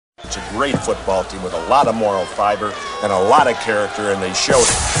great football team with a lot of moral fiber and a lot of character, and they showed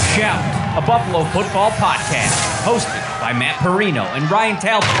it. Shout, a Buffalo football podcast, hosted by Matt Perino and Ryan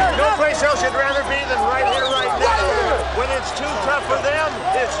Talbot. No place else you'd rather be than right here, right now. When it's too tough for them,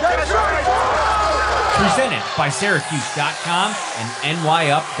 it's just right. Presented by Syracuse.com and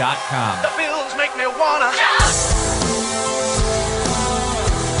NYUp.com. The Bills make me wanna.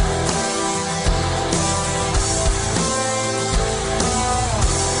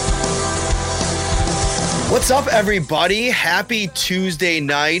 What's up, everybody? Happy Tuesday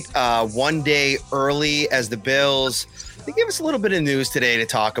night, one day early as the Bills. They gave us a little bit of news today to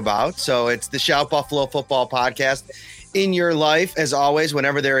talk about. So it's the Shout Buffalo Football Podcast in your life. As always,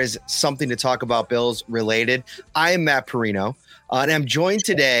 whenever there is something to talk about Bills related, I am Matt Perino, and I'm joined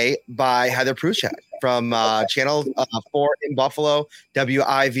today by Heather Pruchak from Channel 4 in Buffalo,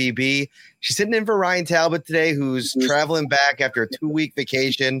 WIVB. She's sitting in for Ryan Talbot today, who's traveling back after a 2-week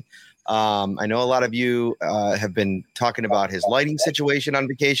vacation. I know a lot of you have been talking about his lighting situation on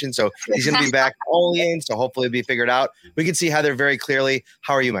vacation, so he's going to be back only in, so hopefully it'll be figured out. We can see Heather very clearly.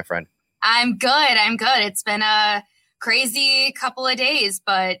 How are you, my friend? I'm good. It's been a crazy couple of days,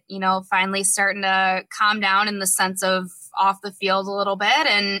 but, finally starting to calm down in the sense of off the field a little bit.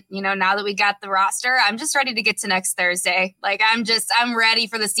 And, now that we got the roster, I'm just ready to get to next Thursday. I'm ready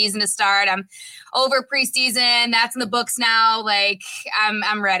for the season to start. I'm over preseason. That's in the books now.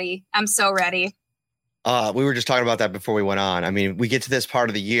 I'm ready. I'm so ready. We were just talking about that before we went on. I mean, we get to this part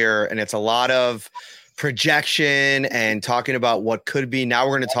of the year and it's a lot of projection and talking about what could be. Now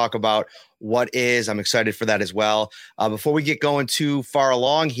we're going to talk about what is. I'm excited for that as well. Before we get going too far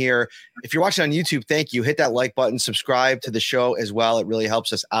along here, if you're watching on YouTube, thank you. Hit that like button, subscribe to the show as well. It really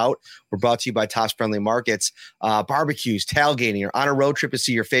helps us out. We're brought to you by Tops Friendly Markets, barbecues, tailgating, or on a road trip to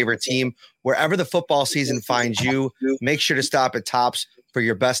see your favorite team. Wherever the football season finds you, make sure to stop at Tops for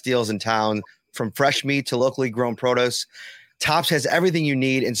your best deals in town, from fresh meat to locally grown produce. Tops has everything you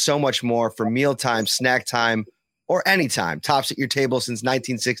need and so much more for mealtime, snack time, or anytime. Tops at your table since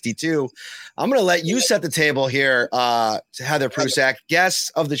 1962. I'm going to let you set the table here, Heather Pruchak.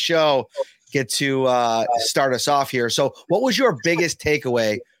 Guests of the show get to start us off here. So what was your biggest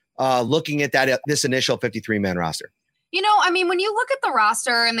takeaway looking at this initial 53-man roster? When you look at the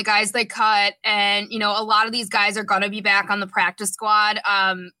roster and the guys they cut, and, a lot of these guys are going to be back on the practice squad.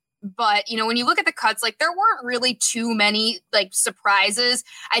 But, when you look at the cuts, there weren't really too many surprises.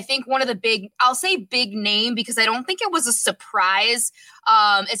 I think one of the I'll say big name because I don't think it was a surprise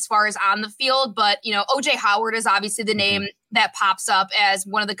as far as on the field. But, OJ Howard is obviously the name that pops up as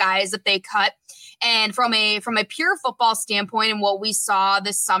one of the guys that they cut. And from a pure football standpoint and what we saw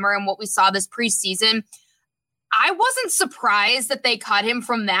this summer and what we saw this preseason, I wasn't surprised that they cut him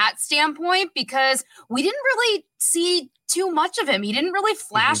from that standpoint because we didn't really see too much of him. He didn't really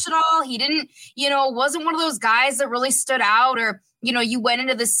flash at all. He didn't, wasn't one of those guys that really stood out or, you went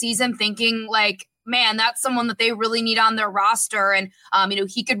into the season thinking man, that's someone that they really need on their roster. And,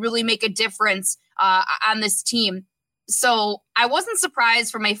 he could really make a difference on this team. So I wasn't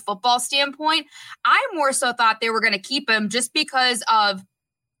surprised from a football standpoint. I more so thought they were going to keep him just because of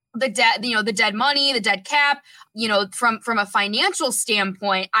the dead, the dead money, the dead cap, from a financial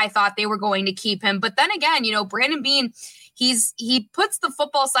standpoint, I thought they were going to keep him. But then again, Brandon Beane, he puts the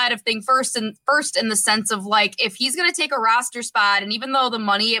football side of thing first in the sense of if he's going to take a roster spot, and even though the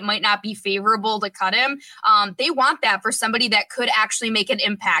money, it might not be favorable to cut him, they want that for somebody that could actually make an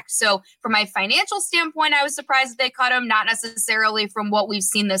impact. So from my financial standpoint, I was surprised that they cut him, not necessarily from what we've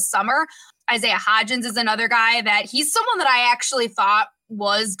seen this summer. Isaiah Hodgins is another guy that he's someone that I actually thought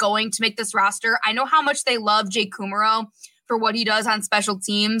was going to make this roster. I know how much they love Jake Kumaro for what he does on special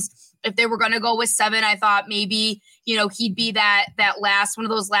teams. If they were going to go with 7, I thought maybe, he'd be that last one of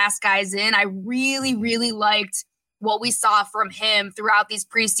those last guys in. I really, really liked what we saw from him throughout these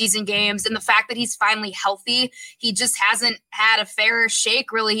preseason games and the fact that he's finally healthy. He just hasn't had a fair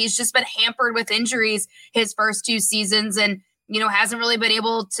shake, really. He's just been hampered with injuries his first 2 seasons and, hasn't really been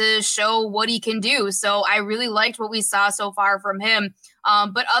able to show what he can do. So I really liked what we saw so far from him.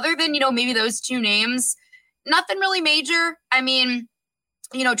 But other than, maybe those 2 names, nothing really major. I mean,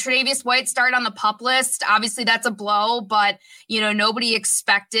 Tre'Davious White started on the PUP list. Obviously that's a blow, but, nobody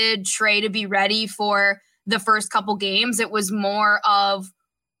expected Trey to be ready for the first couple games. It was more of,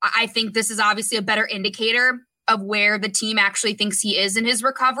 I think this is obviously a better indicator of where the team actually thinks he is in his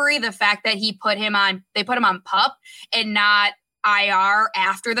recovery. The fact that they put him on PUP and not IR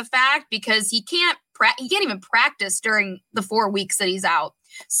after the fact, because he can't even practice during the 4 weeks that he's out.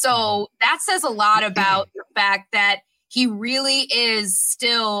 So that says a lot about the fact that he really is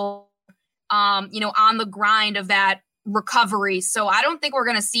still, on the grind of that recovery. So I don't think we're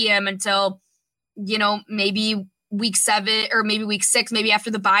going to see him until, maybe week 7 or maybe week 6, maybe after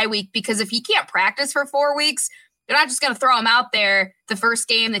the bye week, because if he can't practice for 4 weeks, they're not just going to throw him out there the first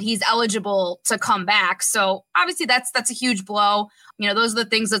game that he's eligible to come back. So obviously that's a huge blow. Those are the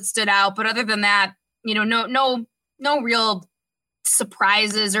things that stood out. But other than that, no real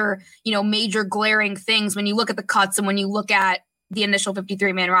surprises or, major glaring things when you look at the cuts and when you look at the initial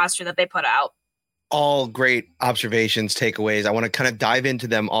 53-man roster that they put out. All great observations, takeaways. I want to kind of dive into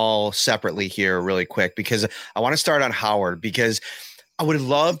them all separately here really quick, because I want to start on Howard, because I would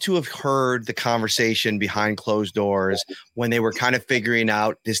love to have heard the conversation behind closed doors when they were kind of figuring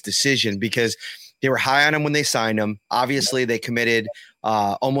out this decision, because they were high on him when they signed him. Obviously, they committed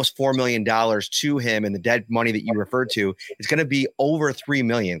almost $4 million to him, and the dead money that you referred to is going to be over $3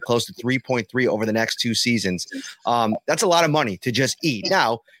 million, close to 3.3 over the next 2 seasons. That's a lot of money to just eat.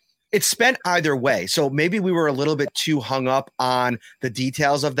 Now, it's spent either way. So maybe we were a little bit too hung up on the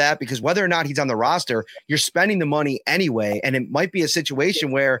details of that, because whether or not he's on the roster, you're spending the money anyway. And it might be a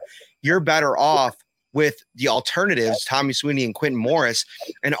situation where you're better off with the alternatives, Tommy Sweeney and Quentin Morris,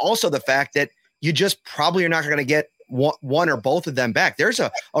 and also the fact that you just probably are not going to get one or both of them back. There's a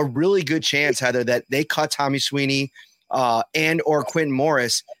really good chance, Heather, that they cut Tommy Sweeney and or Quentin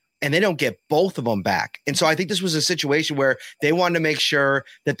Morris, and they don't get both of them back. And so I think this was a situation where they wanted to make sure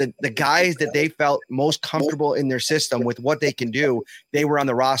that the guys that they felt most comfortable in their system with what they can do, they were on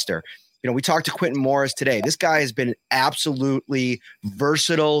the roster. We talked to Quentin Morris today. This guy has been an absolutely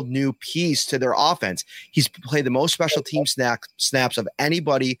versatile new piece to their offense. He's played the most special team snaps of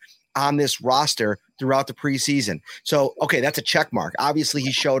anybody on this roster throughout the preseason. So, okay, that's a check mark. Obviously,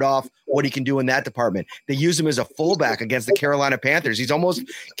 he showed off what he can do in that department. They use him as a fullback against the Carolina Panthers. He's almost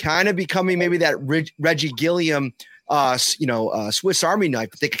kind of becoming maybe that Reggie Gilliam, Swiss Army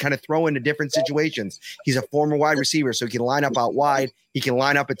knife that they can kind of throw into different situations. He's a former wide receiver, so he can line up out wide. He can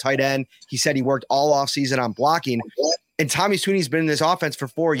line up at tight end. He said he worked all offseason on blocking. And Tommy Sweeney's been in this offense for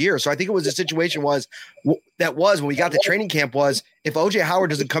 4 years. So I think it was a situation when we got the training camp was, if OJ Howard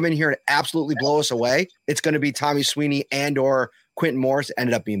doesn't come in here and absolutely blow us away, it's going to be Tommy Sweeney and or Quentin Morris.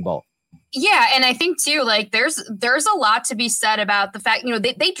 Ended up being both. Yeah, and I think too, like there's a lot to be said about the fact,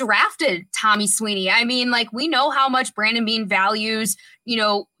 they drafted Tommy Sweeney. I mean, like we know how much Brandon Beane values,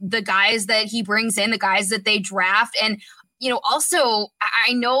 the guys that he brings in, the guys that they draft. And, also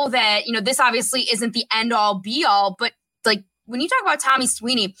I know that, this obviously isn't the end all be all, but like when you talk about Tommy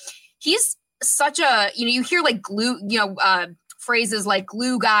Sweeney, he's such a, you hear like glue, phrases like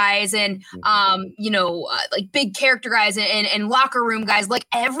glue guys and, like big character guys and locker room guys. Like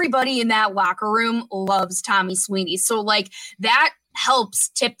everybody in that locker room loves Tommy Sweeney. So like that helps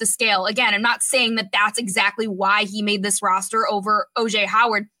tip the scale. Again, I'm not saying that that's exactly why he made this roster over OJ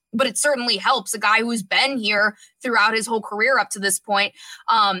Howard, but it certainly helps a guy who's been here throughout his whole career up to this point.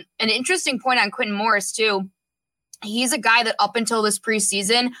 An interesting point on Quentin Morris too. He's a guy that up until this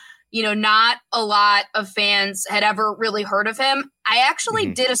preseason, not a lot of fans had ever really heard of him. I actually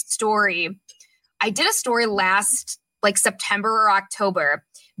did a story. I did a story last like September or October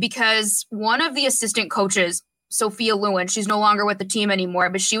because one of the assistant coaches, Sophia Lewin, she's no longer with the team anymore,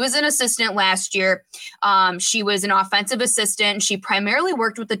 but she was an assistant last year. She was an offensive assistant. She primarily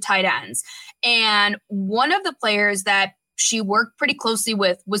worked with the tight ends. And one of the players that she worked pretty closely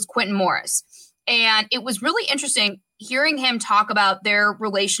with was Quentin Morris. And it was really interesting hearing him talk about their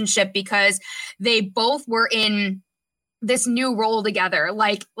relationship because they both were in this new role together.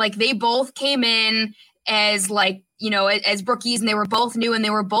 Like they both came in as as rookies, and they were both new and they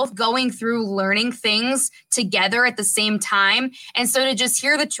were both going through learning things together at the same time. And so to just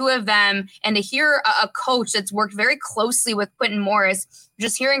hear the two of them and to hear a coach that's worked very closely with Quentin Morris,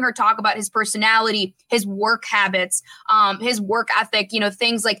 just hearing her talk about his personality, his work habits, his work ethic,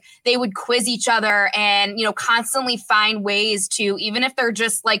 things like they would quiz each other and, constantly find ways to, even if they're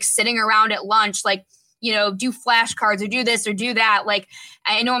just like sitting around at lunch, like, do flashcards or do this or do that. Like,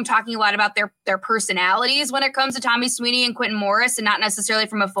 I know I'm talking a lot about their personalities when it comes to Tommy Sweeney and Quentin Morris and not necessarily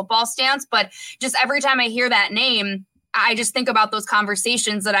from a football stance, but just every time I hear that name, I just think about those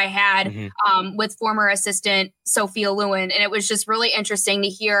conversations that I had with former assistant Sophia Lewin. And it was just really interesting to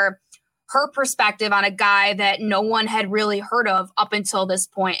hear her perspective on a guy that no one had really heard of up until this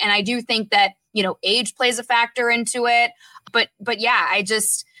point. And I do think that, age plays a factor into it. But yeah,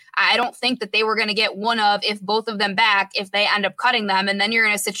 I don't think that they were going to get one of, if both of them back, if they end up cutting them. And then you're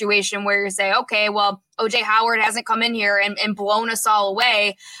in a situation where you say, okay, well, OJ Howard hasn't come in here and blown us all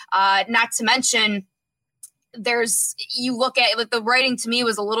away. Not to mention, you look at like the writing to me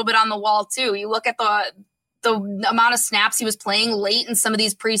was a little bit on the wall too. You look at the amount of snaps he was playing late in some of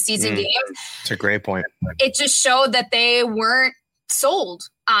these preseason games. It's a great point. It just showed that they weren't sold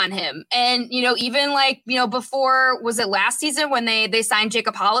on him. And, even before, was it last season when they signed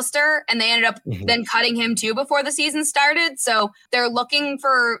Jacob Hollister and they ended up then cutting him too before the season started. So they're looking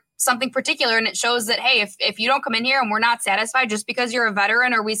for something particular. And it shows that, hey, if you don't come in here and we're not satisfied just because you're a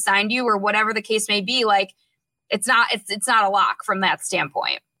veteran or we signed you or whatever the case may be, like it's not a lock from that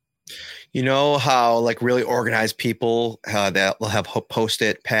standpoint. You know how like really organized people that will have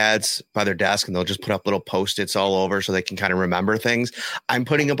Post-it pads by their desk and they'll just put up little Post-its all over so they can kind of remember things. I'm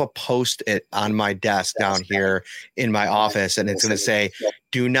putting up a Post-it on my desk down here in my office, and it's going to say,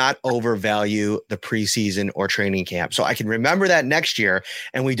 do not overvalue the preseason or training camp. So I can remember that next year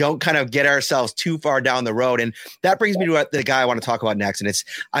and we don't kind of get ourselves too far down the road. And that brings me to the guy I want to talk about next. And it's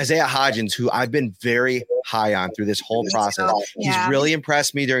Isaiah Hodgins, who I've been very high on through this whole process. He's really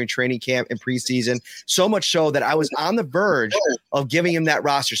impressed me during training camp and preseason, so much so that I was on the verge of giving him that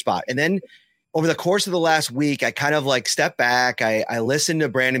roster spot. And then over the course of the last week, I kind of like stepped back. I listened to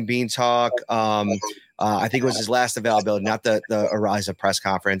Brandon Beane talk. I think it was his last availability, not the Ariza press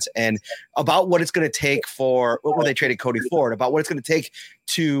conference, and about what it's going to take when they traded Cody Ford, about what it's going to take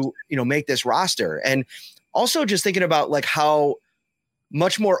to, make this roster. And also just thinking about like how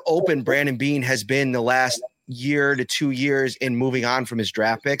much more open Brandon Beane has been the last year to 2 years in moving on from his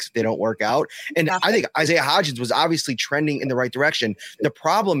draft picks if they don't work out. And I think Isaiah Hodgins was obviously trending in the right direction. The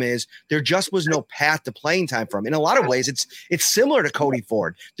problem is there just was no path to playing time for him. In a lot of ways, it's similar to Cody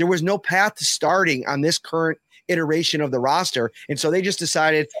Ford. There was no path to starting on this current iteration of the roster. And so they just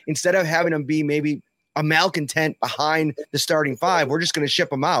decided, instead of having him be maybe a malcontent behind the starting five, we're just going to ship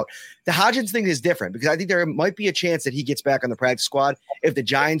him out. The Hodgins thing is different because I think there might be a chance that he gets back on the practice squad. If the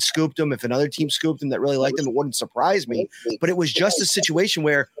Giants scooped him, if another team scooped him that really liked him, it wouldn't surprise me. But it was just a situation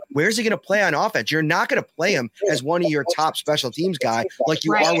where's he going to play on offense? You're not going to play him as one of your top special teams guy like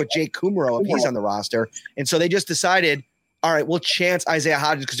you are with Jake Kumaro if he's on the roster. And so they just decided, all right, we'll chance Isaiah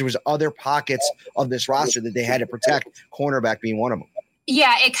Hodgins because there was other pockets of this roster that they had to protect, cornerback being one of them.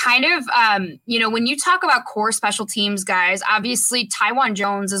 Yeah, it kind of, when you talk about core special teams guys, obviously Taiwan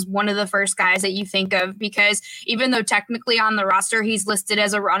Jones is one of the first guys that you think of because even though technically on the roster he's listed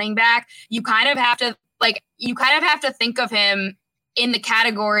as a running back, you kind of have to think of him in the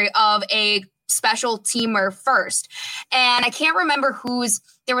category of a special teamer first. And I can't remember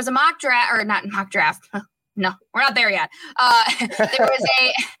there was a mock draft or not mock draft. No, we're not there yet.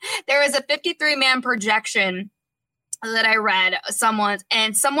 There was a 53-man projection that I read someone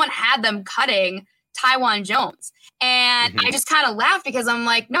had them cutting Taiwan Jones. And I just kind of laughed because I'm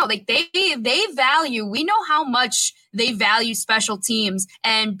like, no, like we know how much they value special teams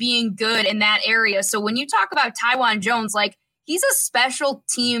and being good in that area. So when you talk about Taiwan Jones, like he's a special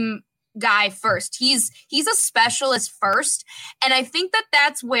team guy first. He's a specialist first. And I think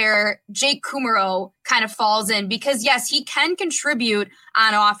that's where Jake Kumaro kind of falls in because yes, he can contribute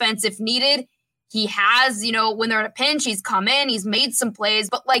on offense if needed. He has, when they're in a pinch, he's come in, he's made some plays,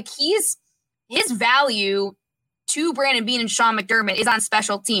 but like his value to Brandon Beane and Sean McDermott is on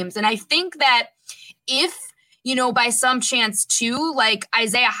special teams. And I think that if, by some chance too, like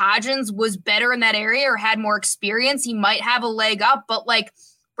Isaiah Hodgins was better in that area or had more experience, he might have a leg up. But like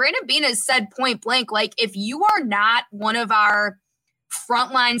Brandon Beane has said point blank, like if you are not one of our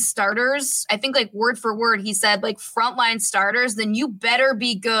frontline starters, I think like word for word, he said like frontline starters, then you better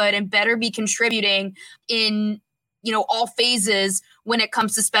be good and better be contributing in, all phases when it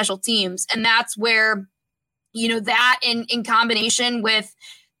comes to special teams. And that's where, that in combination with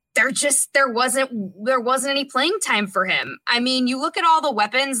there wasn't any playing time for him. I mean, you look at all the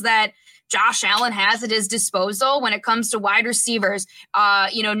weapons that Josh Allen has at his disposal when it comes to wide receivers.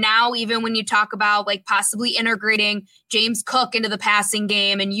 Now even when you talk about like possibly integrating James Cook into the passing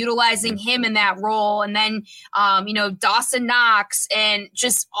game and utilizing him in that role, and then Dawson Knox and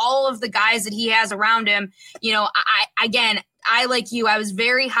just all of the guys that he has around him. I like you. I was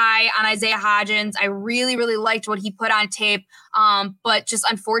very high on Isaiah Hodgins. I really, really liked what he put on tape. But just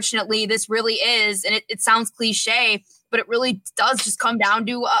unfortunately, this really is, and it sounds cliche, but it really does just come down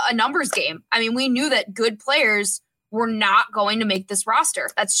to a numbers game. I mean, we knew that good players were not going to make this roster.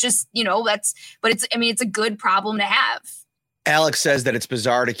 That's just, it's a good problem to have. Alex says that it's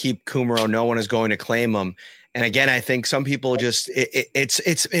bizarre to keep Kumaro. No one is going to claim him. And again, I think some people just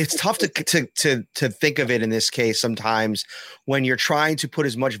it's tough to think of it in this case sometimes when you're trying to put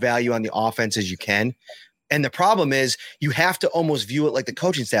as much value on the offense as you can. And the problem is you have to almost view it like the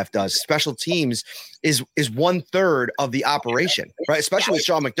coaching staff does. Special teams is 1/3 of the operation, right? Especially with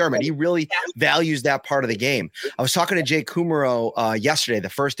Sean McDermott. He really values that part of the game. I was talking to Jake Kummerow yesterday, the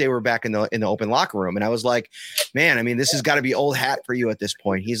first day we were back in the open locker room. And I was like, man, I mean, this has got to be old hat for you at this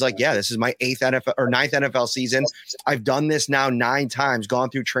point. He's like, yeah, this is my 9th NFL season. I've done this now 9 times, gone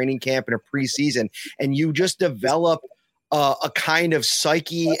through training camp and a preseason, and you just develop a kind of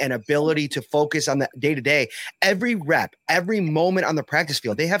psyche and ability to focus on the day-to-day. Every rep, every moment on the practice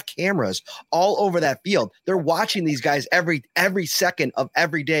field, they have cameras all over that field. They're watching these guys every second of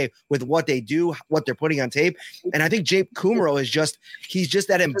every day with what they do, what they're putting on tape. And I think Jake Kummerow he's just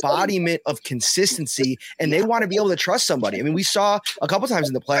that embodiment of consistency, and they want to be able to trust somebody. I mean, we saw a couple times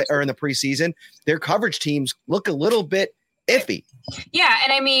in the preseason, their coverage teams look a little bit iffy. Yeah.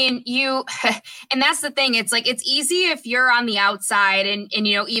 And I mean, and that's the thing. It's like, it's easy if you're on the outside and,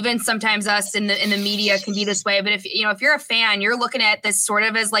 even sometimes us in the media can be this way. But if you're a fan, you're looking at this sort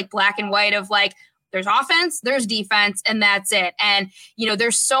of as like black and white of like, there's offense, there's defense, and that's it. And,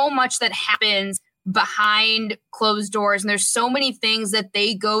 there's so much that happens behind closed doors, and there's so many things that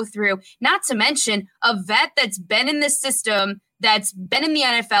they go through, not to mention a vet that's been in this system, that's been in the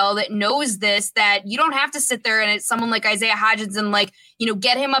NFL, that knows this, that you don't have to sit there and it's someone like Isaiah Hodgins and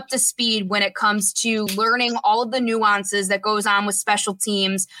get him up to speed when it comes to learning all of the nuances that goes on with special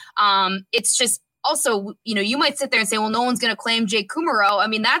teams. It's just also, you might sit there and say, well, no one's going to claim Jake Kummerow. I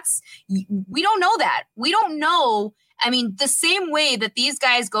mean, we don't know that. We don't know. I mean, the same way that these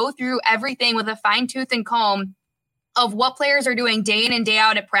guys go through everything with a fine tooth and comb of what players are doing day in and day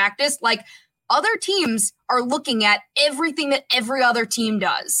out at practice, like other teams are looking at everything that every other team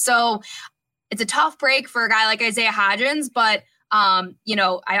does. So it's a tough break for a guy like Isaiah Hodgins, but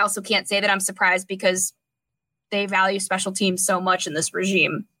I also can't say that I'm surprised because they value special teams so much in this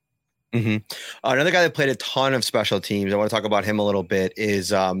regime. Mm-hmm. Another guy that played a ton of special teams, I want to talk about him a little bit,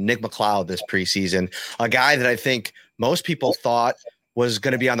 is Nick McLeod this preseason, a guy that I think most people thought was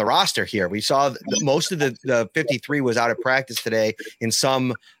going to be on the roster here. We saw most of the 53 was out of practice today in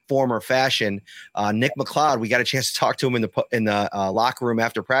some form or fashion. Nick McLeod, we got a chance to talk to him in the locker room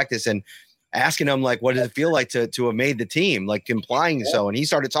after practice and asking him, like, what does it feel like to have made the team, like implying so. And he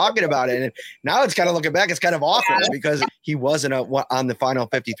started talking about it. And now it's kind of looking back, it's kind of awkward because he wasn't on the final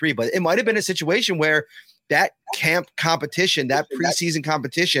 53. But it might have been a situation where that camp competition, that preseason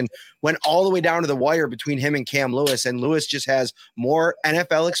competition went all the way down to the wire between him and Cam Lewis. And Lewis just has more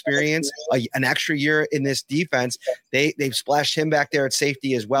NFL experience, an extra year in this defense. They've splashed him back there at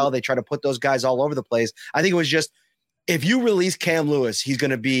safety as well. They try to put those guys all over the place. I think it was just, if you release Cam Lewis, he's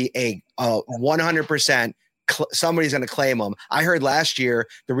going to be a 100%. Somebody's going to claim him. I heard last year,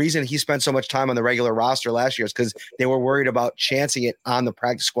 the reason he spent so much time on the regular roster last year is because they were worried about chancing it on the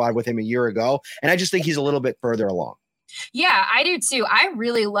practice squad with him a year ago. And I just think he's a little bit further along. Yeah, I do too. I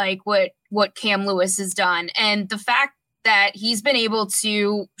really like what Cam Lewis has done. And the fact that he's been able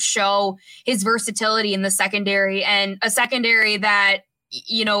to show his versatility in the secondary, and a secondary that,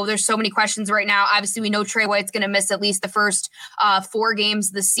 there's so many questions right now. Obviously, we know Trey White's going to miss at least the first 4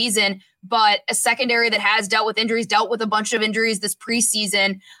 games this season, but a secondary that has dealt with a bunch of injuries this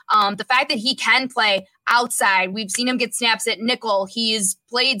preseason. The fact that he can play outside, we've seen him get snaps at nickel. He's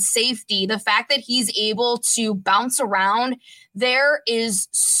played safety. The fact that he's able to bounce around there is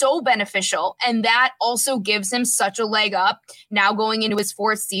so beneficial. And that also gives him such a leg up now going into his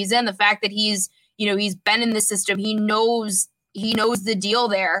 4th season. The fact that he's been in the system, he knows the deal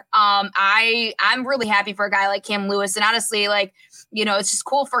there. I'm really happy for a guy like Cam Lewis. And honestly, it's just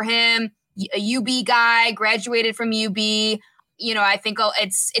cool for him. A UB guy, graduated from UB. I think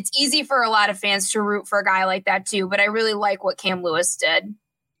it's easy for a lot of fans to root for a guy like that too. But I really like what Cam Lewis did.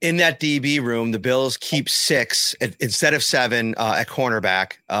 In that DB room, the Bills keep 6 instead of 7 at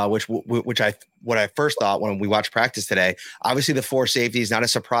cornerback, what I first thought when we watched practice today. Obviously, the 4 safeties, not a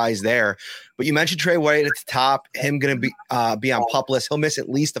surprise there. But you mentioned Trey White at the top, him going to be on PUP list. He'll miss at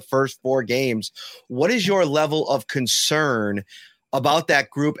least the first 4 games. What is your level of concern about that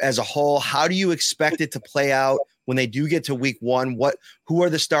group as a whole? How do you expect it to play out when they do get to week 1? Who are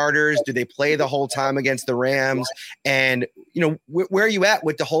the starters? Do they play the whole time against the Rams? And, where are you at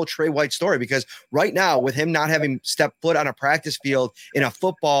with the whole Trey White story? Because right now, with him not having stepped foot on a practice field in a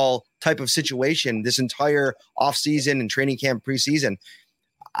football type of situation this entire offseason and training camp preseason,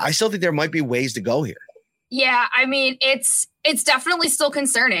 I still think there might be ways to go here. Yeah, I mean, it's definitely still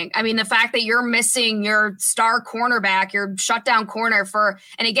concerning. I mean, the fact that you're missing your star cornerback, your shutdown corner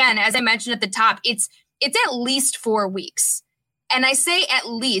and again, as I mentioned at the top, it's at least 4 weeks. And I say at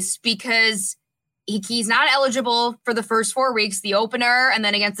least because he's not eligible for the first 4 weeks, the opener, and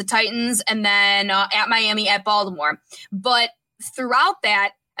then against the Titans, and then at Miami, at Baltimore. But throughout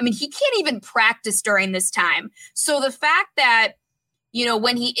that, I mean, he can't even practice during this time. So the fact that,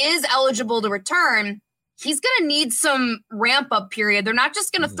 when he is eligible to return, he's going to need some ramp up period. They're not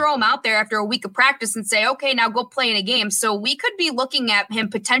just going to throw him out there after a week of practice and say, okay, now go play in a game. So we could be looking at him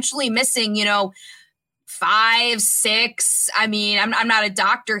potentially missing, 5, 6. I mean, I'm not a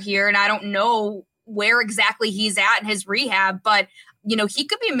doctor here and I don't know where exactly he's at in his rehab, but, he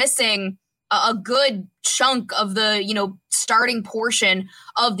could be missing a good chunk of the, starting portion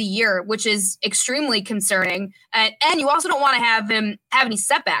of the year, which is extremely concerning. And you also don't want to have him have any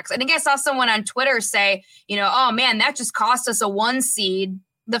setbacks. I think I saw someone on Twitter say, oh man, that just cost us a 1 seed.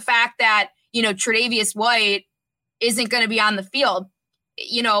 The fact that, Tre'Davious White isn't going to be on the field,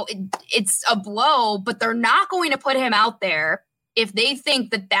 it's a blow, but they're not going to put him out there if they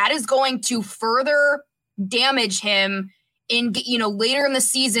think that is going to further damage him in, later in the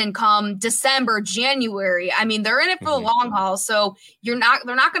season, come December, January. I mean, they're in it for the long haul. So they're not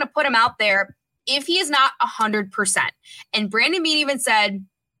going to put him out there if he is not 100%. And Brandon Beane even said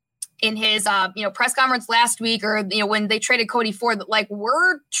in his, press conference last week, or, when they traded Cody Ford, that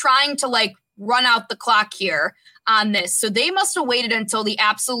we're trying to run out the clock here on this. So they must have waited until the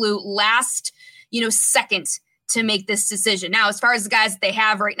absolute last, second to make this decision. Now, as far as the guys that they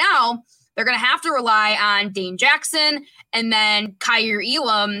have right now, they're going to have to rely on Dane Jackson and then Kaiir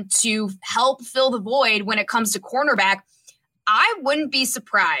Elam to help fill the void when it comes to cornerback. I wouldn't be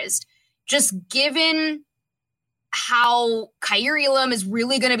surprised, just given how Kaiir Elam is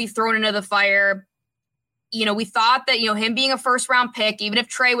really going to be thrown into the fire. We thought that, him being a first round pick, even if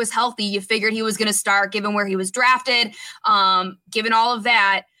Trey was healthy, you figured he was going to start given where he was drafted, given all of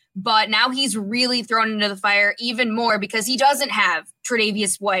that. But now he's really thrown into the fire even more because he doesn't have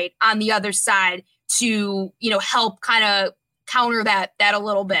Tre'Davious White on the other side to, help kind of counter that a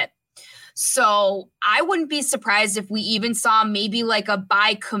little bit. So I wouldn't be surprised if we even saw maybe a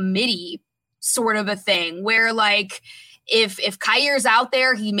by committee sort of a thing where if Kair's out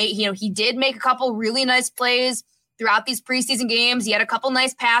there, he did make a couple really nice plays throughout these preseason games. He had a couple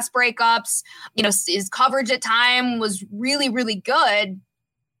nice pass breakups. His coverage at time was really, really good.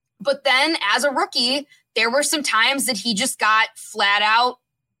 But then as a rookie, there were some times that he just got flat out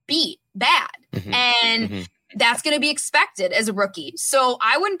beat bad. And that's going to be expected as a rookie. So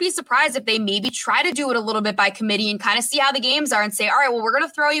I wouldn't be surprised if they maybe try to do it a little bit by committee and kind of see how the games are and say, all right, well, we're going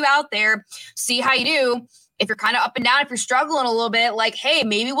to throw you out there, see how you do. If you're kind of up and down, if you're struggling a little bit, hey,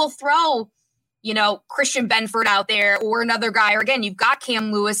 maybe we'll throw, Christian Benford out there or another guy. Or again, you've got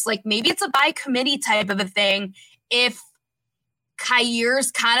Cam Lewis. Maybe it's a by committee type of a thing. If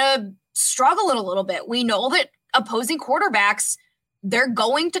Kair's kind of struggling a little bit, we know that opposing quarterbacks, they're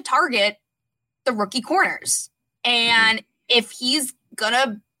going to target the rookie corners. And if he's going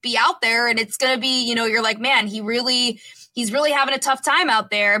to be out there and it's going to be, you're like, man, he's really having a tough time out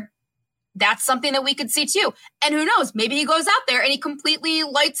there. That's something that we could see too. And who knows, maybe he goes out there and he completely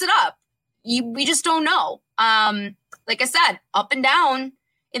lights it up. We just don't know. Like I said, up and down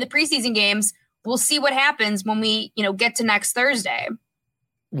in the preseason games. We'll see what happens when we, get to next Thursday.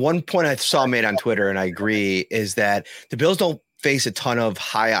 One point I saw made on Twitter, and I agree, is that the Bills don't face a ton of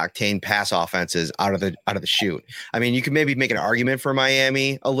high octane pass offenses out of the chute. I mean, you can maybe make an argument for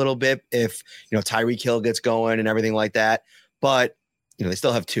Miami a little bit if, Tyreek Hill gets going and everything like that. But they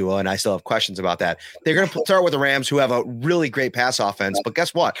still have Tua, and I still have questions about that. They're going to start with the Rams, who have a really great pass offense. But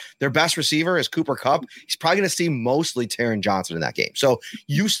guess what? Their best receiver is Cooper Kupp. He's probably going to see mostly Taron Johnson in that game. So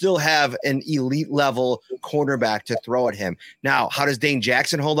you still have an elite level cornerback to throw at him. Now, how does Dane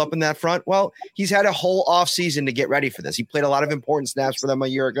Jackson hold up in that front? Well, he's had a whole offseason to get ready for this. He played a lot of important snaps for them a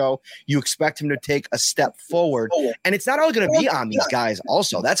year ago. You expect him to take a step forward. And it's not all going to be on these guys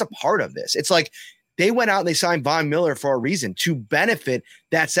also. That's a part of this. It's they went out and they signed Von Miller for a reason, to benefit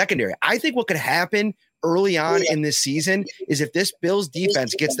that secondary. I think what could happen early on in this season is if this Bills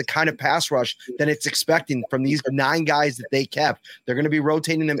defense gets the kind of pass rush that it's expecting from these 9 guys that they kept, they're going to be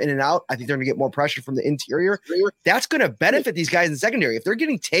rotating them in and out. I think they're going to get more pressure from the interior. That's going to benefit these guys in the secondary. If they're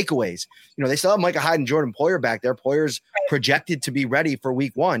getting takeaways, they still have Micah Hyde and Jordan Poyer back there. Poyer's projected to be ready for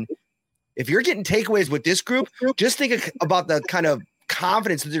week 1. If you're getting takeaways with this group, just think about the kind of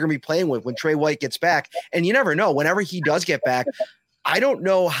confidence that they're going to be playing with when Trey White gets back. And you never know, whenever he does get back, I don't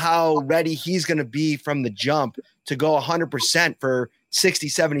know how ready he's going to be from the jump to go 100% for 60,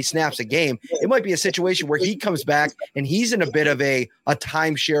 70 snaps a game. It might be a situation where he comes back and he's in a bit of a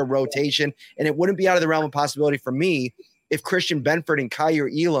timeshare rotation. And it wouldn't be out of the realm of possibility for me if Christian Benford and Kaiir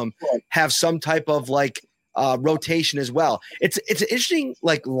Elam have some type of rotation as well. It's an interesting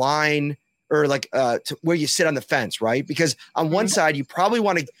line or like to where you sit on the fence, right? Because on one side, you probably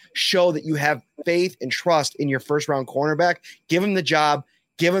want to show that you have faith and trust in your first round cornerback, give him the job,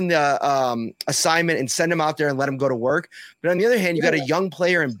 give him the assignment and send him out there and let him go to work. But on the other hand, you got a young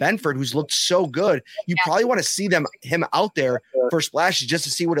player in Benford who's looked so good. You probably want to see him out there for splashes just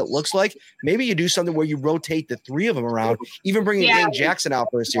to see what it looks like. Maybe you do something where you rotate the three of them around, even bringing Dane Jackson out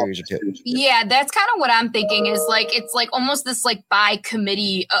for a series or two. Yeah, that's kind of what I'm thinking is like, it's like almost this like by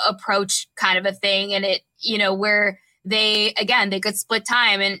committee approach kind of a thing. And it, where they could split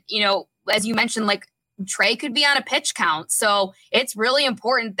time. And, as you mentioned, like, Trey could be on a pitch count. So it's really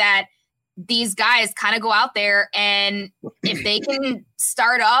important that these guys kind of go out there and if they can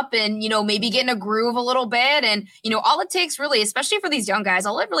start up and, maybe get in a groove a little bit. And, all it takes really, especially for these young guys,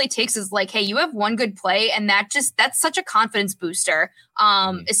 all it really takes is like, hey, you have one good play. And that's such a confidence booster,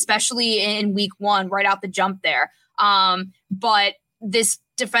 especially in week one, right out the jump there. But this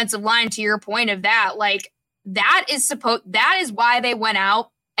defensive line, to your point of that, like that is why they went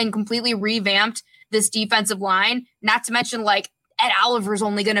out and completely revamped this defensive line, not to mention like Ed Oliver's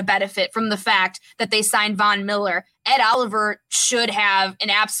only going to benefit from the fact that they signed Von Miller. Ed Oliver should have an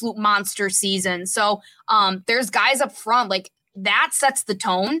absolute monster season. So there's guys up front, like that sets the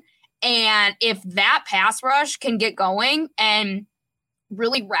tone. And if that pass rush can get going and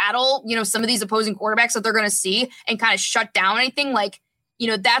really rattle, some of these opposing quarterbacks that they're going to see and kind of shut down anything, like,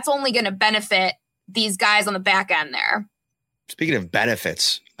 that's only going to benefit these guys on the back end there. Speaking of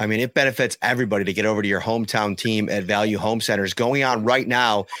benefits, I mean, it benefits everybody to get over to your hometown team at Value Home Centers. Going on right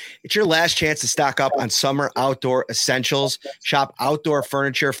now, it's your last chance to stock up on summer outdoor essentials. Shop outdoor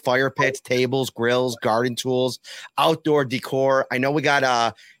furniture, fire pits, tables, grills, garden tools, outdoor decor. I know we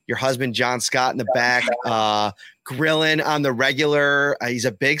got your husband, John Scott, in the back, grilling on the regular. He's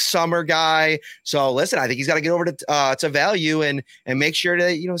a big summer guy. So listen, I think he's got to get over to Value and make sure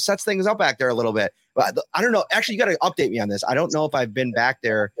to, sets things up back there a little bit. But I don't know. Actually, you got to update me on this. I don't know if I've been back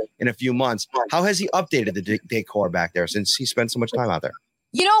there in a few months. How has he updated the decor back there since he spent so much time out there?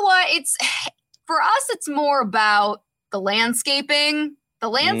 You know what? For us, it's more about the landscaping. The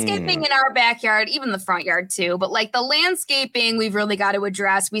landscaping in our backyard, even the front yard too. But like the landscaping, we've really got to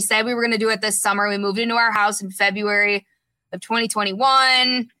address. We said we were going to do it this summer. We moved into our house in February of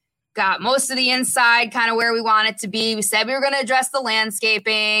 2021. Got most of the inside kind of where we want it to be. We said we were going to address the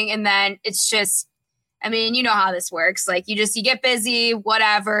landscaping, and then it's just, I mean, you know how this works. Like you get busy,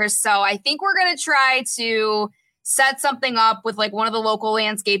 whatever. So I think we're going to try to set something up with like one of the local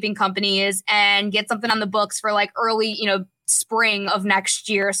landscaping companies and get something on the books for like early, spring of next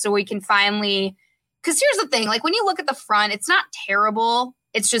year. So we can finally, because here's the thing, like when you look at the front, it's not terrible.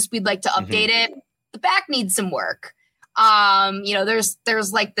 It's just, we'd like to update it. The back needs some work. There's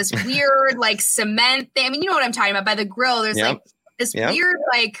like this weird, like cement thing. I mean, you know what I'm talking about by the grill. There's like this weird,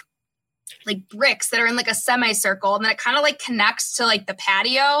 like bricks that are in like a semicircle, and then it kind of like connects to like the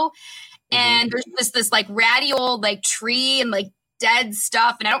patio. And there's this like ratty old like tree and like dead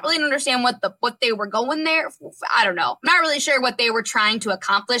stuff. And I don't really understand what they were going there. I don't know. I'm not really sure what they were trying to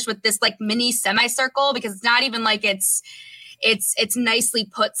accomplish with this like mini semicircle, because it's not even like it's nicely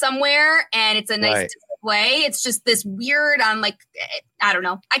put somewhere and it's a nice display. It's just this weird on like, I don't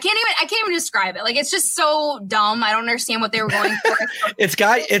know. I can't even describe it. Like, it's just so dumb. I don't understand what they were going for. It's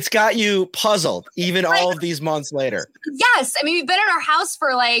got you puzzled even all of these months later. Yes. I mean, we've been in our house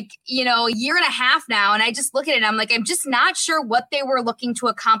for like, a year and a half now. And I just look at it and I'm like, I'm just not sure what they were looking to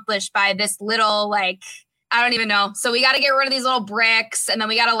accomplish by this little, like, I don't even know. So we got to get rid of these little bricks, and then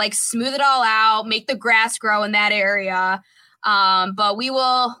we got to like smooth it all out, make the grass grow in that area. But we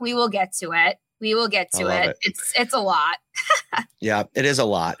will get to it. We will get to it. It's a lot. Yeah, it is a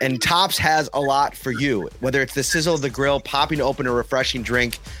lot. And Tops has a lot for you, whether it's the sizzle of the grill, popping open a refreshing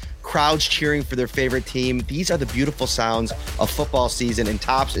drink, crowds cheering for their favorite team. These are the beautiful sounds of football season, and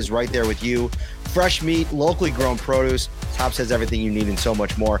Tops is right there with you. Fresh meat, locally grown produce. Tops has everything you need and so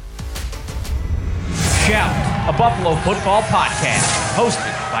much more. Shout, a Buffalo football podcast,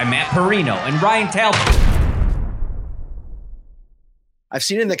 hosted by Matt Perino and Ryan Talbot. I've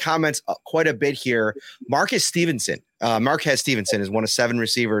seen in the comments quite a bit here. Marquez Stevenson is one of 7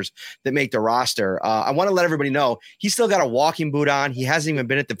 receivers that make the roster. I want to let everybody know he's still got a walking boot on. He hasn't even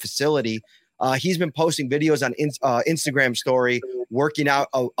been at the facility. He's been posting videos on Instagram story, working out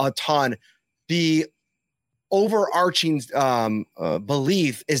a ton. The overarching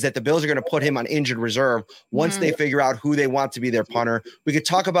belief is that the Bills are going to put him on injured reserve once they figure out who they want to be their punter. We could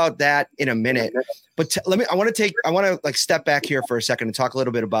talk about that in a minute, but I want to like step back here for a second and talk a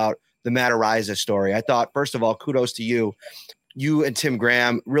little bit about the Matt Araiza story. I thought, first of all, kudos to you and Tim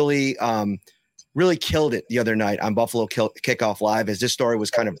Graham really really killed it the other night on Buffalo Kickoff Live as this story was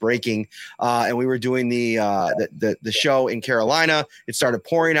kind of breaking. And we were doing the show in Carolina. It started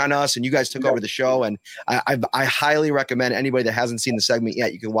pouring on us, and you guys took over the show. And I highly recommend anybody that hasn't seen the segment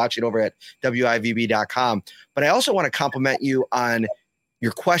yet, you can watch it over at WIVB.com. But I also want to compliment you on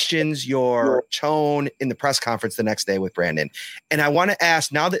your questions, your tone in the press conference the next day with Brandon. And I want to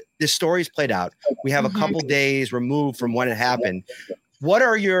ask, now that this story's played out, we have a couple days removed from when it happened. What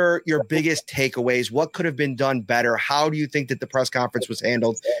are your biggest takeaways? What could have been done better? How do you think that the press conference was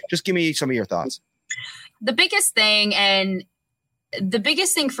handled? Just give me some of your thoughts. The biggest thing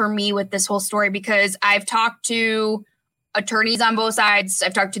for me with this whole story, because I've talked to attorneys on both sides.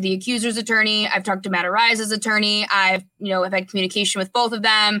 I've talked to the accuser's attorney. I've talked to Matt Ariza's attorney. I've had communication with both of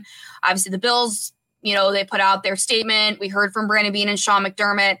them. Obviously the Bills, they put out their statement. We heard from Brandon Beane and Sean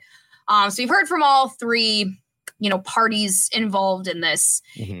McDermott. So we've heard from all three parties involved in this.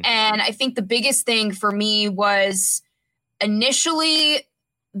 And I think the biggest thing for me was initially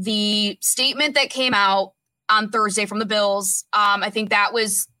the statement that came out on Thursday from the Bills. I think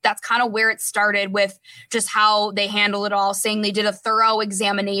that's kind of where it started with just how they handle it all, saying they did a thorough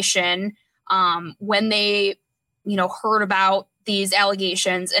examination when they, heard about these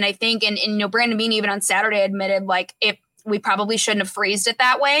allegations. And I think, and Brandon Beane even on Saturday admitted, we probably shouldn't have phrased it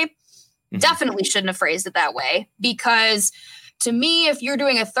that way. Definitely shouldn't have phrased it that way, because to me, if you're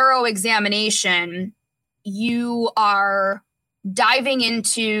doing a thorough examination, you are diving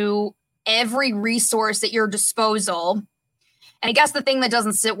into every resource at your disposal. And I guess the thing that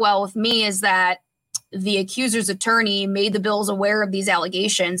doesn't sit well with me is that the accuser's attorney made the Bills aware of these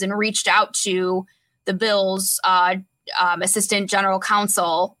allegations and reached out to the Bills assistant general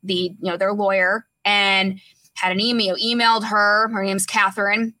counsel, their lawyer, and had an emailed her. Her name's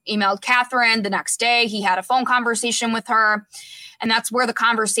Catherine. Emailed Catherine the next day. He had a phone conversation with her. And that's where the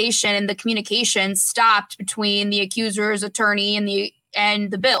conversation and the communication stopped between the accuser's attorney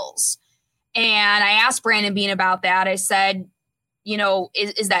and the Bills. And I asked Brandon Beane about that. I said,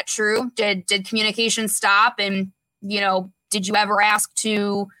 is that true? Did communication stop? And, did you ever ask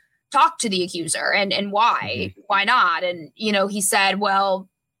to talk to the accuser? And why? Why not? And, he said, well,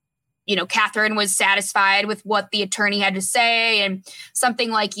 Catherine was satisfied with what the attorney had to say, and something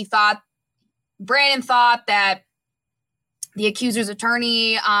like Brandon thought that the accuser's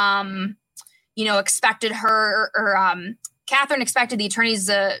attorney, expected her, or Catherine expected the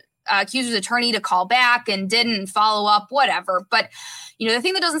accuser's attorney to call back and didn't follow up, whatever. But, the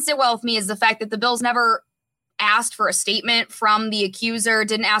thing that doesn't sit well with me is the fact that the Bills never asked for a statement from the accuser,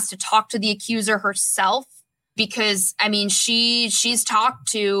 didn't ask to talk to the accuser herself. Because, she's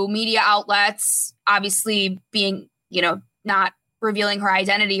talked to media outlets, obviously being, not revealing her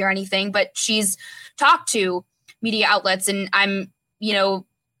identity or anything, but she's talked to media outlets. And you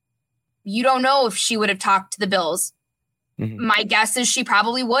don't know if she would have talked to the Bills. My guess is she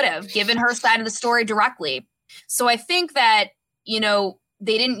probably would have, given her side of the story directly. So I think that,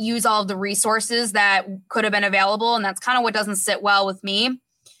 they didn't use all of the resources that could have been available. And that's kind of what doesn't sit well with me.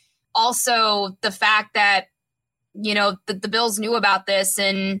 Also, the fact that, the Bills knew about this,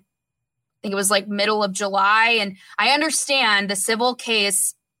 and I think it was middle of July. And I understand the civil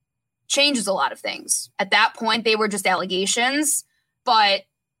case changes a lot of things. At that point, they were just allegations. But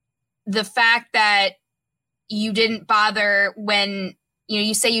the fact that you didn't bother when,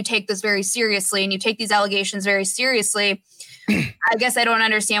 you say you take this very seriously and you take these allegations very seriously, I guess I don't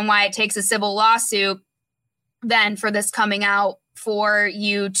understand why it takes a civil lawsuit then for this coming out for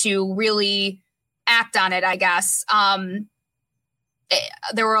you to really act on it, I guess.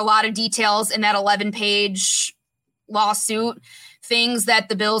 There were a lot of details in that 11-page lawsuit, things that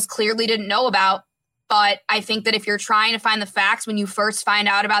the Bills clearly didn't know about. But I think that if you're trying to find the facts when you first find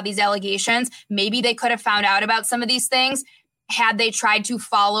out about these allegations, maybe they could have found out about some of these things had they tried to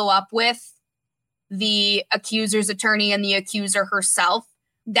follow up with the accuser's attorney and the accuser herself.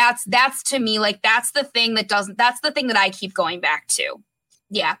 That's to me, that's the thing that I keep going back to.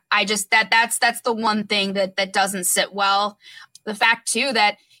 Yeah, that's the one thing that doesn't sit well. The fact too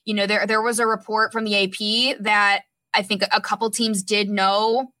that, there was a report from the AP that I think a couple teams did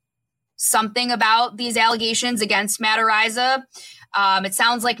know something about these allegations against Matt Ariza. It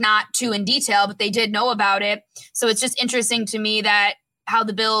sounds like not too in detail, but they did know about it. So it's just interesting to me that how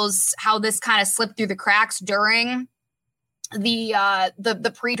this kind of slipped through the cracks during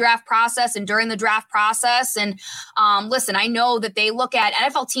the pre-draft process and during the draft process. And listen, I know that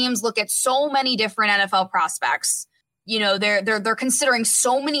NFL teams look at so many different NFL prospects. They're considering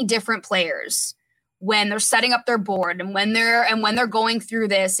so many different players when they're setting up their board and when they're going through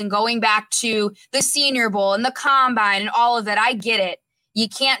this and going back to the Senior Bowl and the Combine and all of that. I get it. you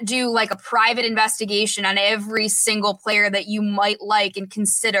can't do like a private investigation on every single player that you might like and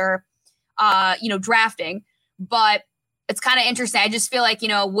consider, drafting. But it's kind of interesting. I just feel like,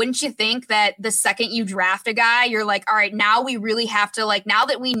 wouldn't you think that the second you draft a guy, you're like, all right, now we really have to, like, now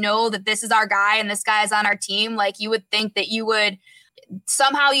that we know that this is our guy and this guy is on our team, like, you would think that you would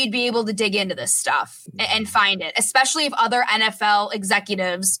somehow you'd be able to dig into this stuff and find it, especially if other NFL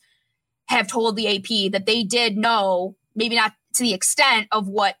executives have told the AP that they did know, maybe not to the extent of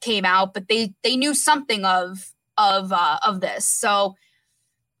what came out, but they knew something of this. So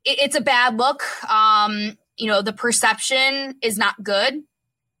it's a bad look. The perception is not good.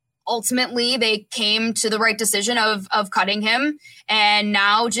 Ultimately, they came to the right decision of cutting him, and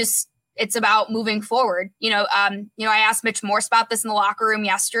now just it's about moving forward. I asked Mitch Morse about this in the locker room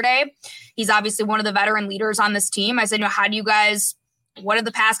yesterday. He's obviously one of the veteran leaders on this team. I said, what have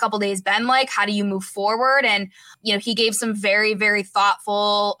the past couple of days been like? How do you move forward? And, he gave some very, very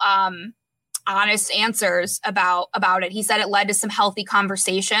thoughtful, honest answers about it. He said it led to some healthy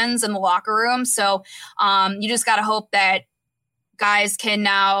conversations in the locker room. So you just got to hope that guys can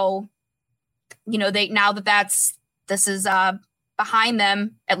now, this is behind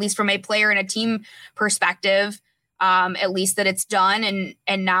them, at least from a player and a team perspective, at least that it's done.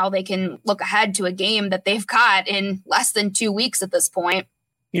 And now they can look ahead to a game that they've got in less than 2 weeks at this point.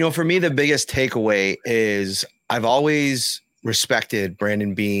 For me, the biggest takeaway is I've always respected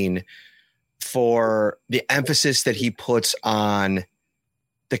Brandon Beane for the emphasis that he puts on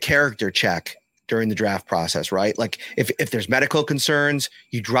the character check during the draft process, right? Like if there's medical concerns,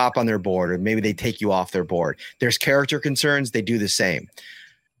 you drop on their board, or maybe they take you off their board. There's character concerns, they do the same.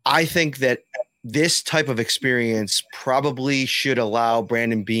 I think that this type of experience probably should allow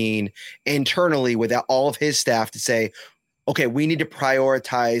Brandon Beane internally with all of his staff to say, okay, we need to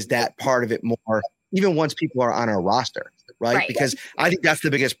prioritize that part of it more, even once people are on our roster, right? Because I think that's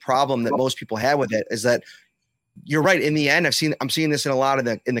the biggest problem that most people have with it is that you're right. In the end, I'm seeing this in a lot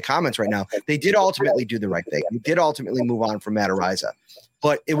of in the comments right now. They did ultimately do the right thing. They did ultimately move on from Matt Araiza,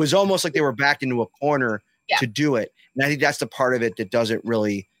 but it was almost like they were backed into a corner to do it. And I think that's the part of it that doesn't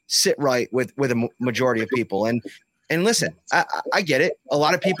really sit right with a majority of people. And listen, I get it. A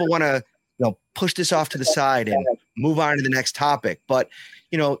lot of people want to push this off to the side and move on to the next topic. But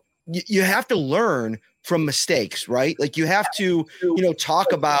you have to learn from mistakes, right? Like you have to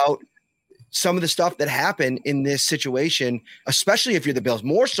talk about some of the stuff that happened in this situation, especially if you're the Bills,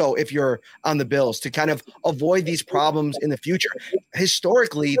 more so if you're on the Bills, to kind of avoid these problems in the future.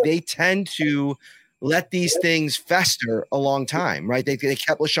 Historically, they tend to let these things fester a long time, right? They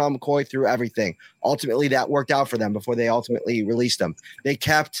kept LaShawn McCoy through everything. Ultimately, that worked out for them before they ultimately released him. They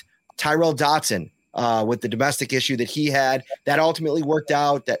kept Tyrell Dotson with the domestic issue that he had. That ultimately worked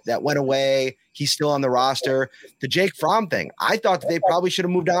out. That went away. He's still on the roster. The Jake Fromm thing, I thought that they probably should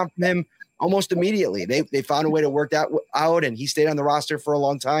have moved on from him almost immediately. They found a way to work that out, and he stayed on the roster for a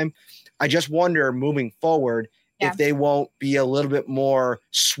long time. I just wonder moving forward if they won't be a little bit more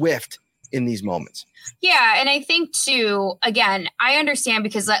swift in these moments. Yeah, and I think too, again, I understand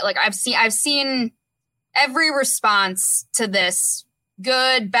because like I've seen every response to this,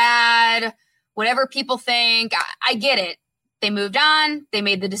 good, bad, whatever people think. I get it. They moved on, they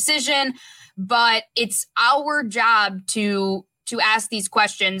made the decision, but it's our job to ask these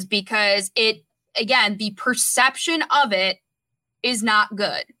questions because the perception of it is not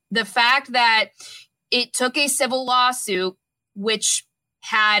good. The fact that it took a civil lawsuit, which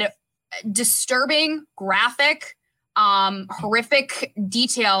had disturbing, graphic, horrific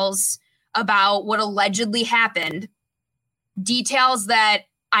details about what allegedly happened, details that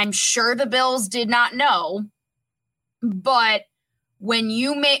I'm sure the Bills did not know, but when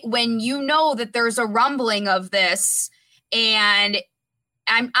you know that there's a rumbling of this, and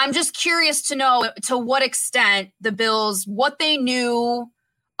I'm just curious to know to what extent the Bills, what they knew,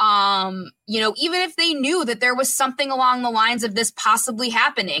 even if they knew that there was something along the lines of this possibly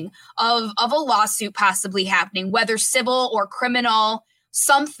happening, of a lawsuit possibly happening, whether civil or criminal,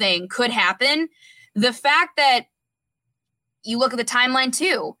 something could happen. The fact that you look at the timeline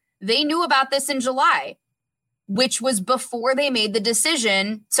too, they knew about this in July, which was before they made the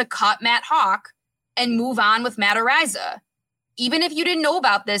decision to cut Matt Hawk and move on with Matt Araiza. Even if you didn't know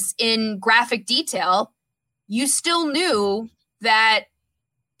about this in graphic detail, you still knew that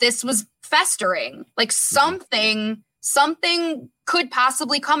this was festering. Like something could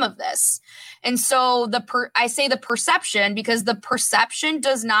possibly come of this. And so I say the perception because the perception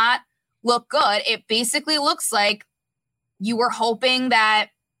does not look good. It basically looks like you were hoping that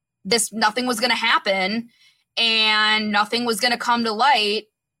nothing was going to happen and nothing was going to come to light.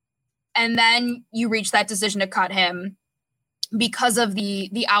 And then you reach that decision to cut him. because of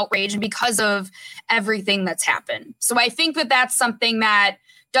the outrage and because of everything that's happened. So I think that that's something that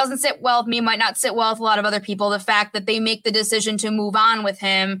doesn't sit well with me, might not sit well with a lot of other people. The fact that they make the decision to move on with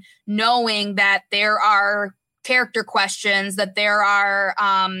him, knowing that there are character questions, that there are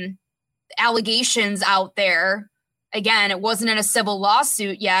allegations out there. Again, it wasn't in a civil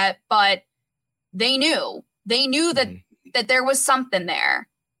lawsuit yet, but they knew that there was something there,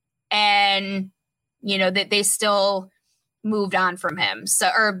 and that they still moved on from him. So,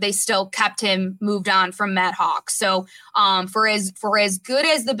 or they still kept him moved on from Matt Hawk. So, for as good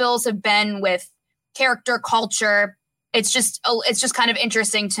as the Bills have been with character culture, it's just kind of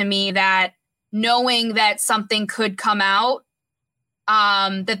interesting to me that knowing that something could come out,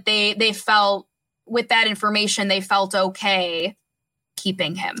 that they felt with that information, they felt okay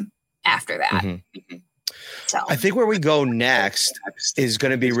keeping him after that. So I think where we go next is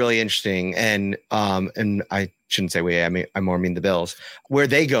going to be really interesting. And I shouldn't say we, I more mean the Bills. Where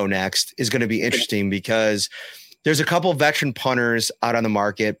they go next is going to be interesting because there's a couple of veteran punters out on the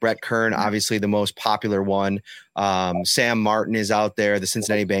market. Brett Kern, obviously the most popular one. Sam Martin is out there. The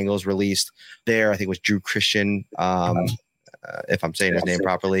Cincinnati Bengals released there. I think it was Drew Christian, if I'm saying his name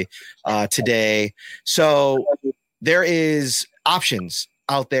properly, today. So there is options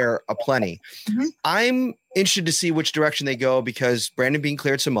out there aplenty. I'm interested to see which direction they go because Brandon Beane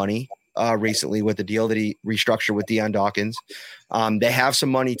cleared some money recently with the deal that he restructured with Deion Dawkins. They have some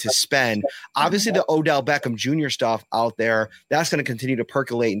money to spend. Obviously, the Odell Beckham Jr. stuff out there, that's going to continue to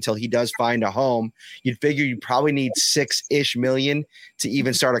percolate until he does find a home. You'd figure you probably need $6-ish million to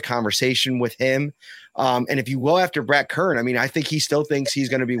even start a conversation with him. And if you go after Brett Kern, I mean, I think he still thinks he's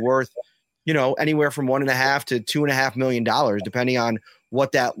going to be worth, anywhere from $1.5 to $2.5 million, depending on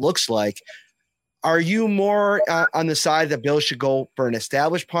what that looks like. Are you more on the side that Bills should go for an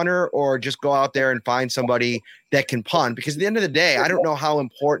established punter or just go out there and find somebody that can punt? Because at the end of the day, I don't know how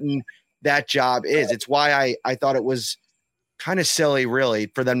important that job is. It's why I thought it was kind of silly, really,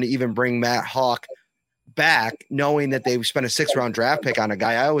 for them to even bring Matt Hawk back, knowing that they spent a 6th-round draft pick on a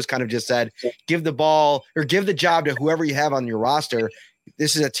guy. I always kind of just said, give the ball or give the job to whoever you have on your roster.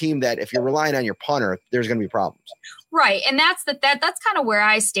 This is a team that if you're relying on your punter, there's going to be problems. Right. And that's kind of where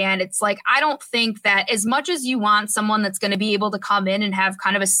I stand. It's like, I don't think that as much as you want someone that's going to be able to come in and have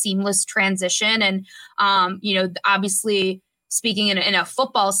kind of a seamless transition. And, obviously speaking in a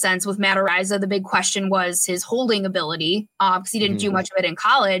football sense with Matt Araiza, the big question was his holding ability because he didn't do much of it in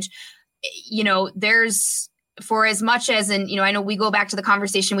college. There's, for as much as, and, I know we go back to the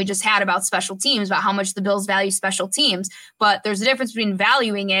conversation we just had about special teams, about how much the Bills value special teams, but there's a difference between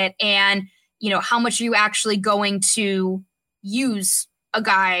valuing it and, how much are you actually going to use a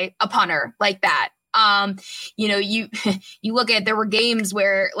punter like that? You look at, there were games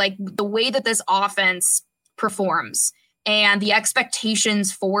where like the way that this offense performs and the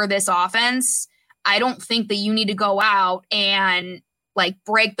expectations for this offense, I don't think that you need to go out and like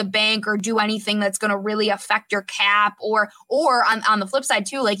break the bank or do anything that's going to really affect your cap or on the flip side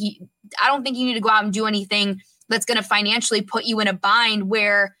too, like I don't think you need to go out and do anything that's going to financially put you in a bind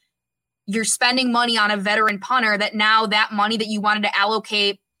where you're spending money on a veteran punter that now that money that you wanted to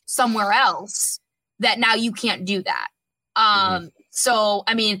allocate somewhere else, that now you can't do that. So,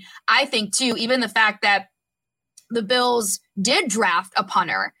 I mean, I think too, even the fact that the Bills did draft a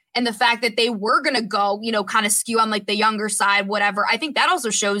punter and the fact that they were going to go, kind of skew on like the younger side, whatever, I think that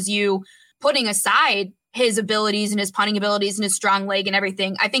also shows you, putting aside his abilities and his punting abilities and his strong leg and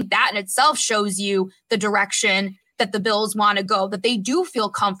everything, I think that in itself shows you the direction that the Bills want to go, that they do feel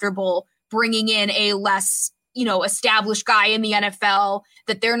comfortable bringing in a less, established guy in the NFL,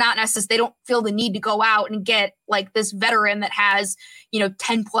 that they're not they don't feel the need to go out and get like this veteran that has,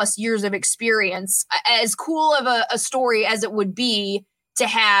 10 plus years of experience. As cool of a story as it would be to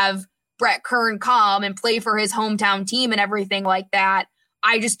have Brett Kern come and play for his hometown team and everything like that,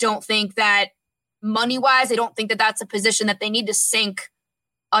 I just don't think that money-wise, I don't think that that's a position that they need to sink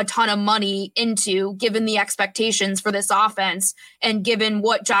a ton of money into, given the expectations for this offense and given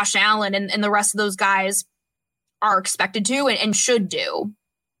what Josh Allen and the rest of those guys are expected to and should do.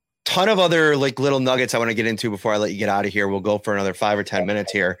 Ton of other like little nuggets I want to get into before I let you get out of here. We'll go for another 5 or 10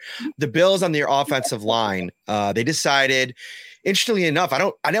 minutes here. The Bills on their offensive line, they decided, interestingly enough, I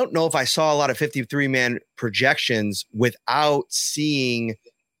don't know if I saw a lot of 53-man projections without seeing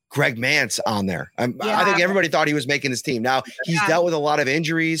Greg Mance on there. I think everybody thought he was making this team. Now he's dealt with a lot of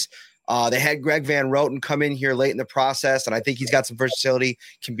injuries. They had Greg Van Roten come in here late in the process, and I think he's got some versatility,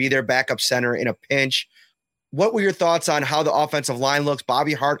 can be their backup center in a pinch. what were your thoughts on how the offensive line looks?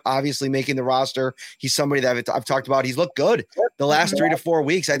 Bobby Hart obviously making the roster. He's somebody that I've talked about. He's looked good the last 3 to 4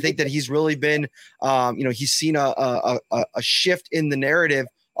 weeks. I think that he's really been, he's seen a shift in the narrative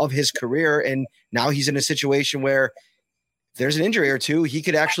of his career. And now he's in a situation where if there's an injury or two, he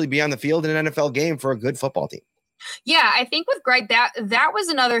could actually be on the field in an NFL game for a good football team. Yeah, I think with Greg, that was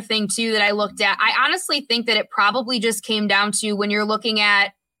another thing too that I looked at. I honestly think that it probably just came down to when you're looking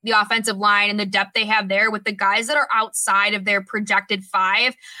at the offensive line and the depth they have there with the guys that are outside of their projected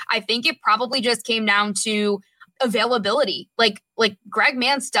 5. I think it probably just came down to availability. Like Greg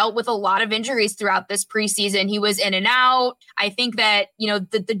Mance dealt with a lot of injuries throughout this preseason. He was in and out. I think that,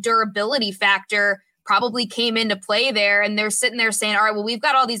 the durability factor probably came into play there, and they're sitting there saying, all right, well, we've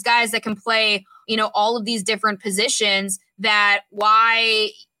got all these guys that can play, all of these different positions, that why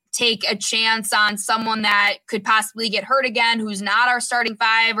take a chance on someone that could possibly get hurt again, who's not our starting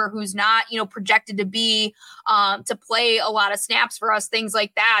 5 or who's not, projected to be to play a lot of snaps for us, things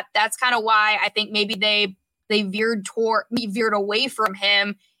like that. That's kind of why I think maybe they veered away from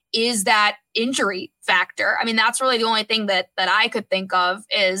him, is that injury factor. I mean, that's really the only thing that I could think of.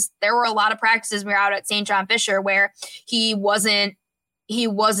 Is there were a lot of practices we were out at St. John Fisher where he wasn't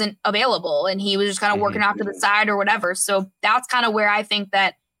available and he was just kind of working off to the side or whatever. So that's kind of where I think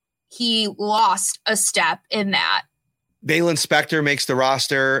that he lost a step in that. Balin Spector makes the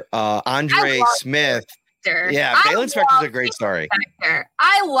roster. Andre Smith. Yeah, Balin Spector's a great story. I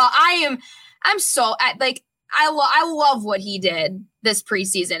love what he did this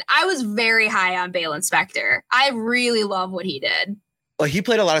preseason. I was very high on Balin Spector. I really love what he did. Well, he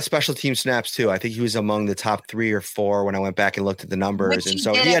played a lot of special team snaps too. I think he was among the top 3 or 4 when I went back and looked at the numbers. And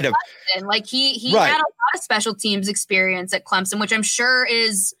so he had to, he had a lot of special teams experience at Clemson, which I'm sure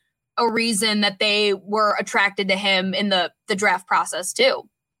is a reason that they were attracted to him in the draft process too.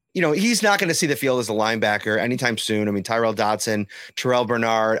 He's not going to see the field as a linebacker anytime soon. I mean, Tyrell Dodson, Terrell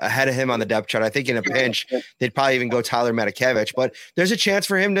Bernard ahead of him on the depth chart. I think in a pinch, they'd probably even go Tyler Matakevich, but there's a chance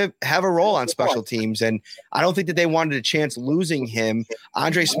for him to have a role on special teams. And I don't think that they wanted a chance losing him.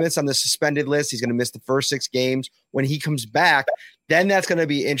 Andre Smith's on the suspended list. He's going to miss the first 6 games. When he comes back, then that's going to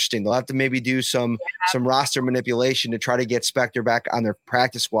be interesting. They'll have to maybe do some roster manipulation to try to get Spector back on their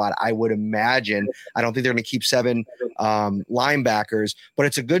practice squad, I would imagine. I don't think they're going to keep 7 linebackers, but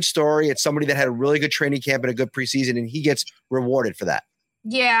it's a good story. It's somebody that had a really good training camp and a good preseason, and he gets rewarded for that.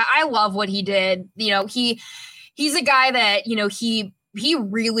 Yeah, I love what he did. He's a guy that, he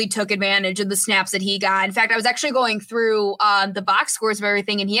really took advantage of the snaps that he got. In fact, I was actually going through the box scores of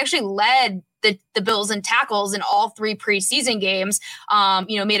everything, and he actually led the Bills in tackles in all 3 preseason games.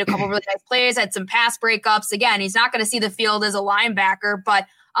 Made a couple really nice plays, had some pass breakups. Again, he's not going to see the field as a linebacker, but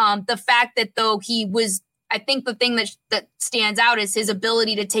the fact that though he was, I think the thing that stands out is his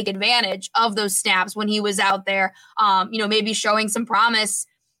ability to take advantage of those snaps when he was out there, maybe showing some promise,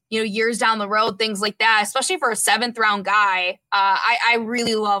 years down the road, things like that, especially for a 7th round guy. I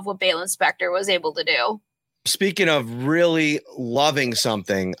really love what Balin Spector was able to do. Speaking of really loving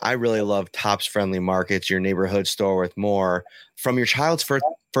something, I really love Tops Friendly Markets, your neighborhood store with more. From your child's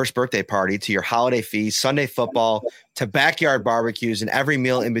first birthday party to your holiday feast, Sunday football to backyard barbecues and every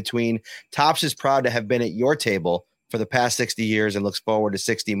meal in between, Tops is proud to have been at your table for the past 60 years and looks forward to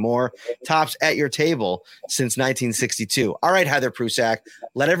 60 more. Tops at your table since 1962. All right, Heather Prusak,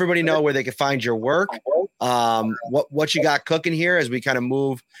 let everybody know where they can find your work, what you got cooking here as we kind of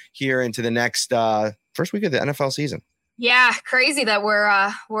move here into the next first week of the NFL season. Yeah, crazy that we're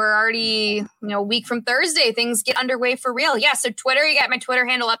already a week from Thursday. Things get underway for real. Yeah, so Twitter, you got my Twitter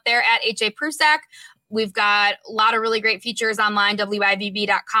handle up there at HA Prusak. We've got a lot of really great features online,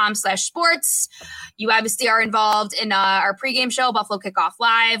 wivb.com/sports. You obviously are involved in our pregame show, Buffalo Kickoff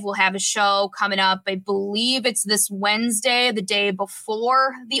Live. We'll have a show coming up. I believe it's this Wednesday, the day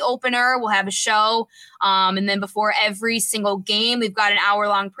before the opener. We'll have a show. And then before every single game, we've got an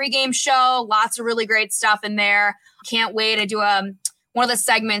hour-long pregame show. Lots of really great stuff in there. Can't wait. I do one of the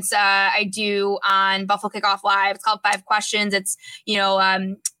segments I do on Buffalo Kickoff Live. It's called 5 Questions. It's,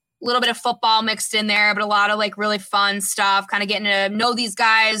 a little bit of football mixed in there, but a lot of really fun stuff, kind of getting to know these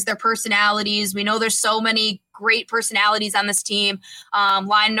guys, their personalities. We know there's so many great personalities on this team,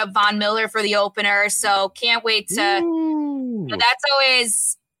 lining up Von Miller for the opener. So can't wait to, that's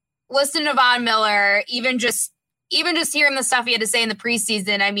always listening to Von Miller, even just hearing the stuff he had to say in the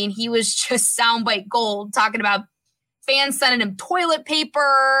preseason. I mean, he was just soundbite gold, talking about fans sending him toilet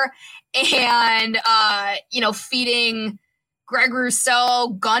paper and, feeding Greg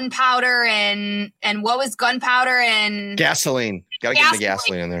Rousseau gunpowder and what was gunpowder and gasoline. Got to get the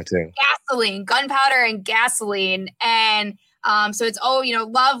gasoline in there too. Gunpowder and gasoline. And So it's,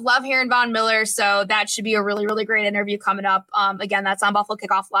 love hearing Von Miller. So that should be a really, really great interview coming up. Again, that's on Buffalo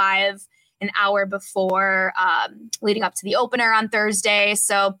Kickoff Live an hour before, leading up to the opener on Thursday.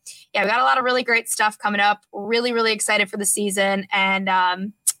 So yeah, we got a lot of really great stuff coming up. Really, really excited for the season. And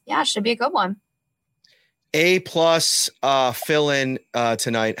it should be a good one. A+ fill in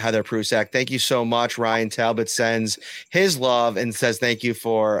tonight, Heather Prusak. Thank you so much. Ryan Talbot sends his love and says thank you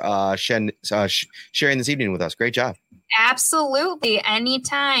for sharing this evening with us. Great job. Absolutely.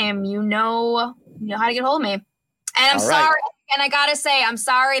 Anytime. You know how to get a hold of me. And I'm sorry. And I gotta say, I'm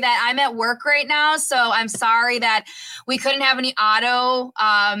sorry that I'm at work right now. So I'm sorry that we couldn't have any Otto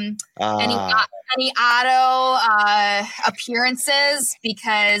appearances,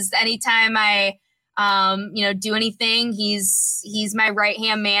 because anytime I do anything, he's my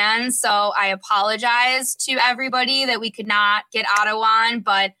right-hand man. So I apologize to everybody that we could not get Otto on,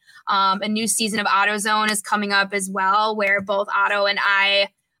 but a new season of AutoZone is coming up as well, where both Otto and I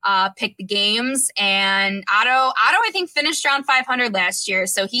pick the games. And Otto, I think finished around 500 last year.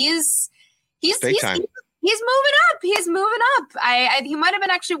 So he's moving up. He's moving up. He might have been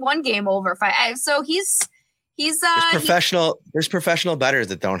actually one game over 5. So there's professional bettors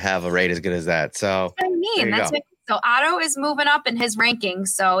that don't have a rate as good as that. So that's what I mean. So Otto is moving up in his rankings.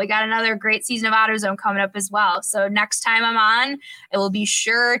 So we got another great season of AutoZone coming up as well. So next time I'm on, I will be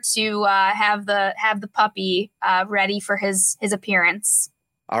sure to have the puppy ready for his appearance.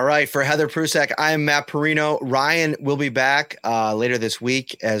 All right. For Heather Prusak, I am Matt Perino. Ryan will be back later this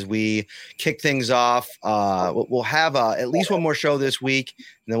week as we kick things off. We'll have at least one more show this week,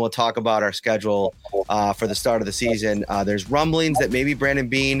 and then we'll talk about our schedule for the start of the season. There's rumblings that maybe Brandon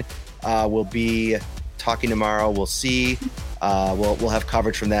Beane will be talking tomorrow. We'll see. We'll have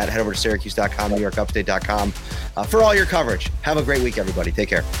coverage from that. Head over to Syracuse.com, NewYorkUpstate.com for all your coverage. Have a great week, everybody. Take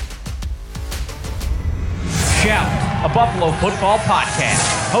care. Shout, a Buffalo football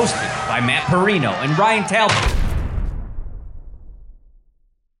podcast, hosted by Matt Perino and Ryan Talbot.